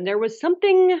found. And there was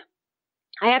something,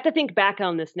 I have to think back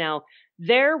on this now.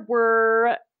 There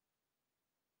were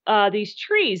these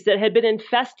trees that had been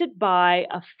infested by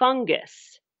a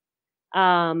fungus.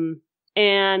 And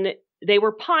they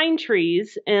were pine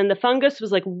trees, and the fungus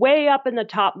was way up in the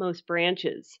topmost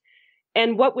branches.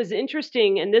 And what was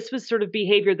interesting, and this was sort of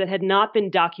behavior that had not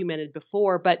been documented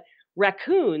before, but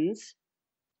raccoons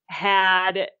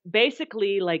had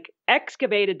basically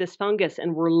excavated this fungus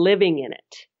and were living in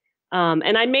it.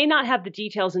 And I may not have the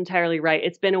details entirely right.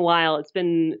 It's been a while. It's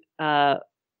been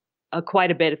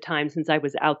quite a bit of time since I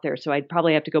was out there, so I'd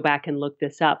probably have to go back and look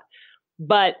this up.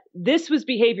 But this was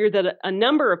behavior that a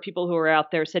number of people who were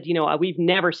out there said, we've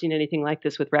never seen anything like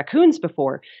this with raccoons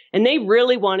before. And they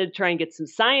really wanted to try and get some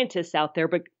scientists out there,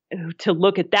 but to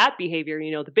look at that behavior,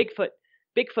 the Bigfoot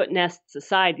Bigfoot nests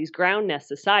aside, these ground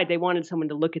nests aside, they wanted someone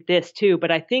to look at this too.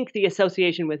 But I think the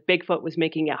association with Bigfoot was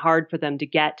making it hard for them to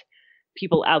get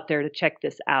people out there to check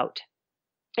this out.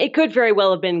 It could very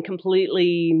well have been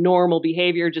completely normal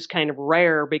behavior, just kind of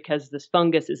rare because this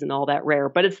fungus isn't all that rare.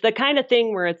 But it's the kind of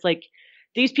thing where it's like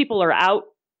these people are out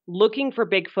looking for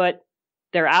Bigfoot.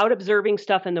 They're out observing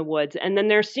stuff in the woods, and then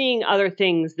they're seeing other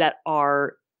things that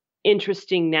are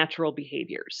interesting natural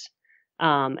behaviors.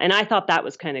 And I thought that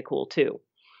was kind of cool too.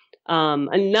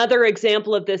 Another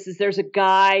example of this is there's a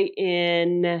guy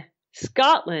in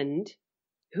Scotland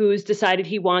who's decided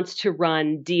he wants to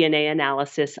run DNA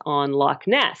analysis on Loch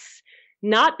Ness,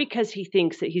 not because he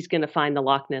thinks that he's going to find the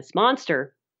Loch Ness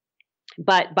monster,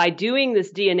 but by doing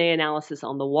this DNA analysis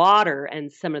on the water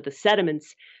and some of the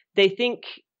sediments, they think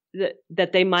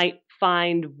that they might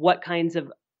find what kinds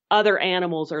of other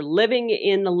animals are living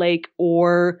in the lake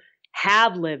or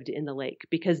have lived in the lake,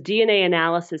 because DNA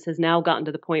analysis has now gotten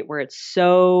to the point where it's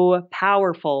so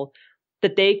powerful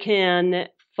that they can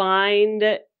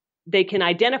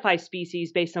identify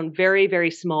species based on very, very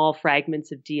small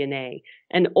fragments of DNA,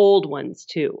 and old ones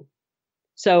too.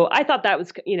 So I thought that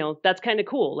was, that's kind of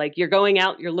cool. Like, you're going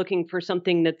out, you're looking for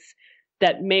something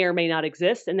that may or may not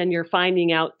exist, and then you're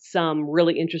finding out some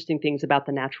really interesting things about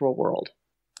the natural world.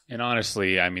 And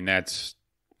honestly, I mean, that's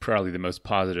probably the most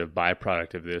positive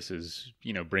byproduct of this is,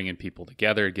 bringing people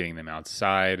together, getting them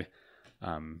outside,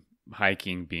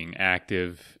 hiking, being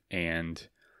active, and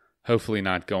hopefully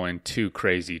not going too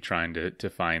crazy trying to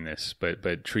find this,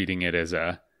 but treating it as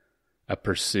a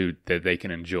pursuit that they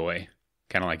can enjoy,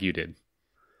 kind of like you did.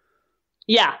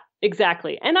 Yeah,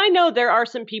 exactly. And I know there are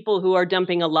some people who are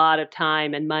dumping a lot of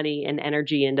time and money and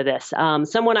energy into this.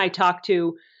 Someone I talked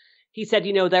to, he said,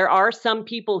 there are some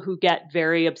people who get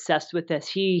very obsessed with this.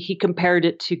 He compared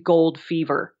it to gold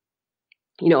fever.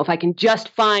 If I can just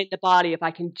find the body, if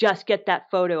I can just get that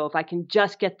photo, if I can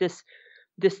just get this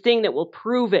thing that will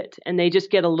prove it, and they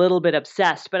just get a little bit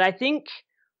obsessed. But I think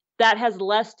that has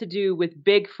less to do with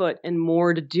Bigfoot and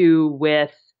more to do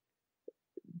with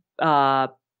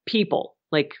people.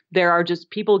 Like, there are just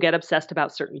people get obsessed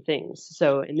about certain things.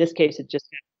 So in this case, it just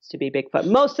happens to be Bigfoot.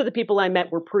 Most of the people I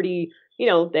met were pretty,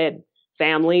 they had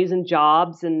families and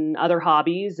jobs and other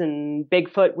hobbies, and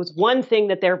Bigfoot was one thing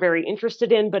that they're very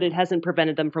interested in, but it hasn't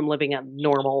prevented them from living a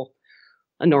normal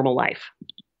life.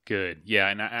 Good. Yeah.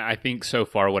 And I think so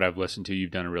far what I've listened to,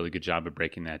 you've done a really good job of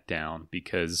breaking that down,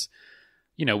 because,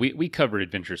 we cover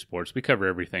adventure sports. We cover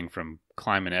everything from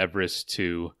climbing Everest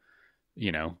to,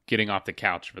 getting off the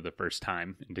couch for the first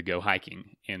time and to go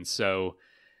hiking. And so,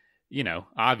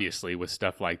 obviously with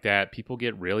stuff like that, people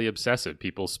get really obsessive.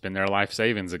 People spend their life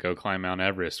savings to go climb Mount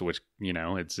Everest, which,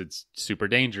 it's super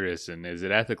dangerous. And is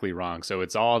it ethically wrong? So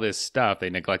it's all this stuff. They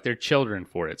neglect their children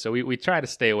for it. So we try to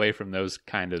stay away from those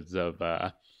kinds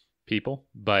of people,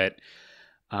 but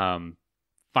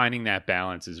finding that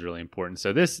balance is really important.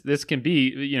 So this can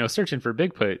be, searching for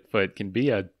Bigfoot can be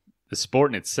a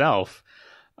sport in itself.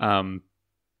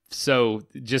 So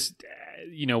just,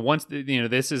 once,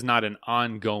 this is not an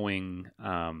ongoing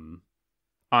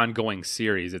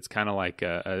series. It's kind of like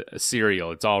a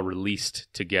serial. It's all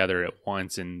released together at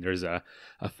once, and there's a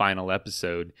final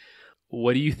episode.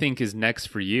 What do you think is next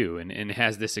for you? And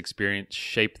has this experience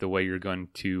shaped the way you're going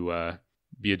to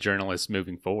be a journalist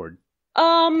moving forward?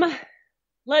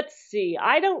 Let's see.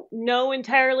 I don't know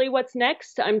entirely what's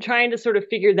next. I'm trying to sort of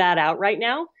figure that out right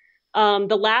now.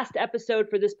 The last episode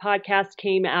for this podcast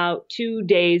came out 2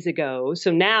 days ago.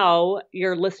 So now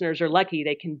your listeners are lucky.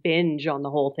 They can binge on the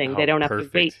whole thing. They don't have to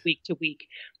wait week to week.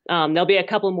 There'll be a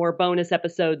couple more bonus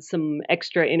episodes, some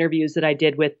extra interviews that I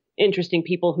did with interesting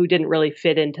people who didn't really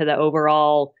fit into the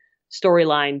overall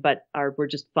storyline, but were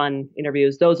just fun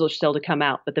interviews. Those are still to come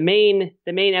out. But the main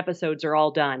episodes are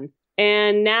all done.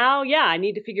 And now, I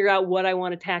need to figure out what I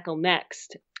want to tackle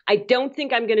next. I don't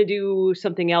think I'm going to do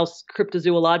something else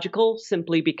cryptozoological,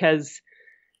 simply because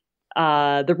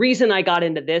the reason I got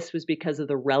into this was because of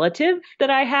the relative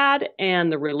that I had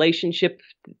and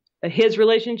his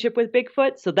relationship with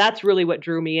Bigfoot. So that's really what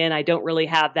drew me in. I don't really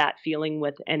have that feeling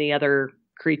with any other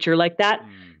creature like that.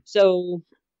 So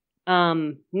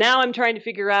now I'm trying to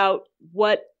figure out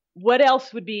what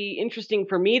else would be interesting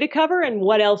for me to cover and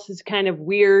what else is kind of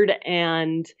weird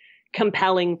and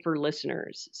compelling for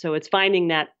listeners. So it's finding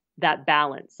that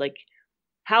balance. Like,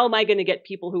 how am I going to get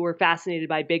people who are fascinated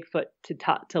by Bigfoot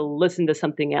to listen to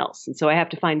something else? And so I have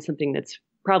to find something that's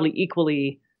probably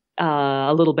equally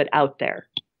a little bit out there.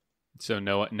 So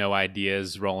no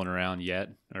ideas rolling around yet,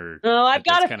 or no? I've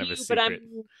got a kind few, of a but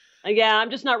I'm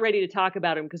just not ready to talk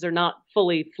about them because they're not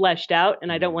fully fleshed out,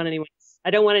 and I don't want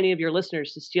any of your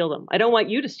listeners to steal them. I don't want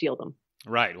you to steal them.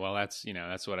 Right. Well, that's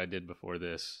what I did before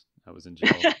this. I was in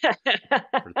jail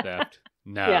for theft.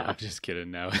 No, yeah. I'm just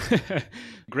kidding. No.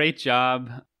 Great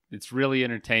job. It's really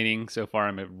entertaining so far.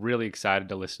 I'm really excited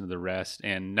to listen to the rest.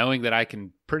 And knowing that I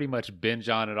can pretty much binge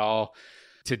on it all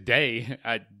today,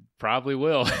 I probably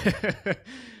will.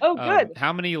 Oh, good.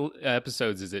 How many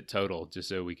episodes is it total, just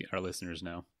so our listeners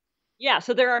know? Yeah,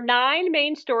 so there are 9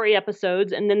 main story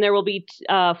episodes, and then there will be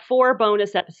 4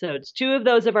 bonus episodes. 2 of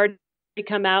those have already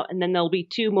come out, and then there'll be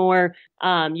 2 more.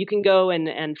 You can go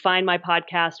and find my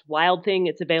podcast, Wild Thing.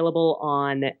 It's available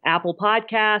on Apple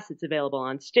Podcasts. It's available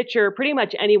on Stitcher, pretty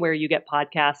much anywhere you get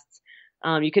podcasts.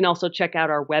 You can also check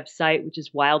out our website, which is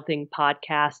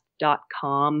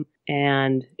wildthingpodcast.com.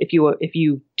 And if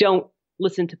you don't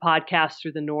listen to podcasts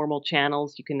through the normal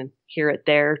channels, you can hear it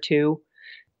there too.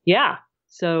 Yeah.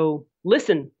 So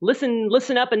listen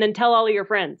up, and then tell all of your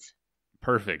friends.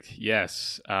 Perfect.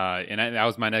 Yes. And that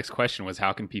was my next question, was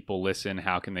how can people listen?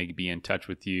 How can they be in touch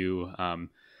with you? If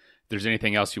there's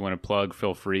anything else you want to plug,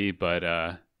 feel free. But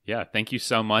yeah, thank you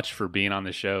so much for being on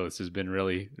the show. This has been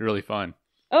really, really fun.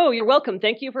 Oh, you're welcome.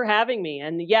 Thank you for having me.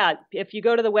 And yeah, if you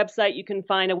go to the website, you can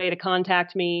find a way to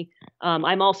contact me.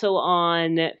 I'm also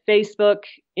on Facebook,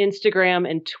 Instagram,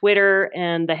 and Twitter.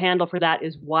 And the handle for that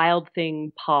is Wild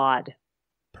Thing Pod.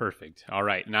 Perfect. All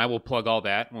right. And I will plug all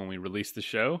that when we release the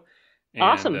show. And,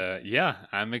 awesome. Yeah,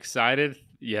 I'm excited.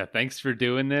 Yeah, thanks for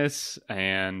doing this.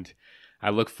 And I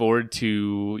look forward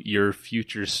to your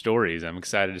future stories. I'm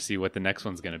excited to see what the next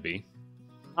one's going to be.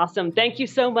 Awesome. Thank you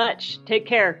so much. Take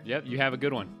care. Yep. You have a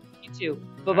good one. You too.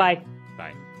 Bye-bye. Right.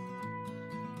 Bye.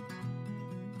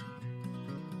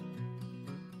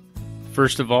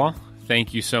 First of all,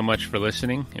 thank you so much for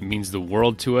listening. It means the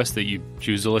world to us that you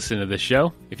choose to listen to this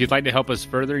show. If you'd like to help us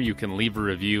further, you can leave a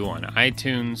review on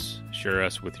iTunes, share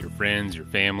us with your friends, your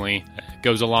family. It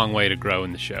goes a long way to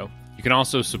growing the show. You can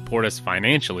also support us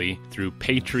financially through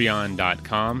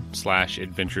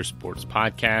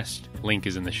patreon.com/adventuresportspodcast. Link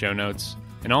is in the show notes.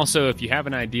 And also, if you have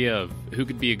an idea of who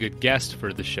could be a good guest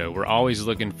for the show, we're always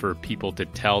looking for people to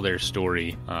tell their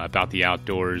story about the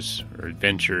outdoors or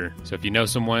adventure. So if you know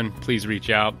someone, please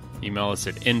reach out. Email us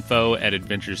at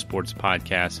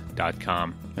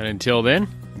info@adventuresportspodcast.com. And until then,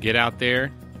 get out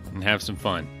there and have some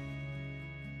fun.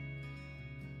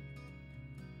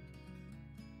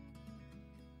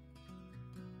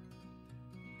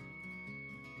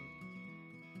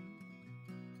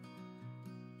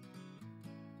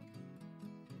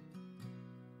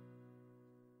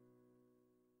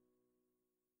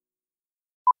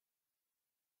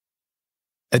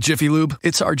 At Jiffy Lube,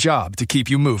 it's our job to keep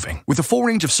you moving. With a full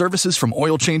range of services from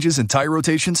oil changes and tire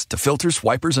rotations to filters,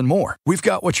 wipers, and more, we've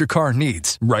got what your car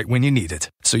needs right when you need it.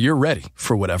 So you're ready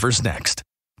for whatever's next.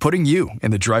 Putting you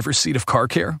in the driver's seat of car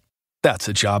care? That's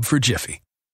a job for Jiffy.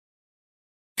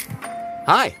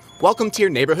 Hi, welcome to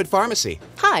your neighborhood pharmacy.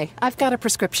 Hi, I've got a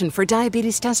prescription for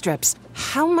diabetes test strips.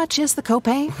 How much is the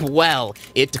copay? Well,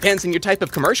 it depends on your type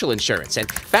of commercial insurance and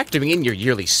factoring in your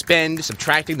yearly spend,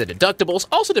 subtracting the deductibles,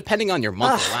 also depending on your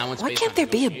monthly allowance. Why can't there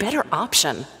be a better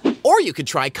option? Or you could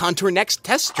try Contour Next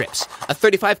test strips. A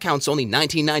 35 count's only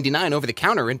 $19.99 over the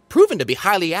counter and proven to be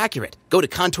highly accurate. Go to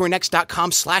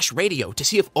contournext.com/radio to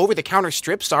see if over-the-counter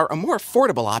strips are a more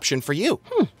affordable option for you.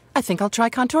 I think I'll try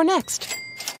Contour Next.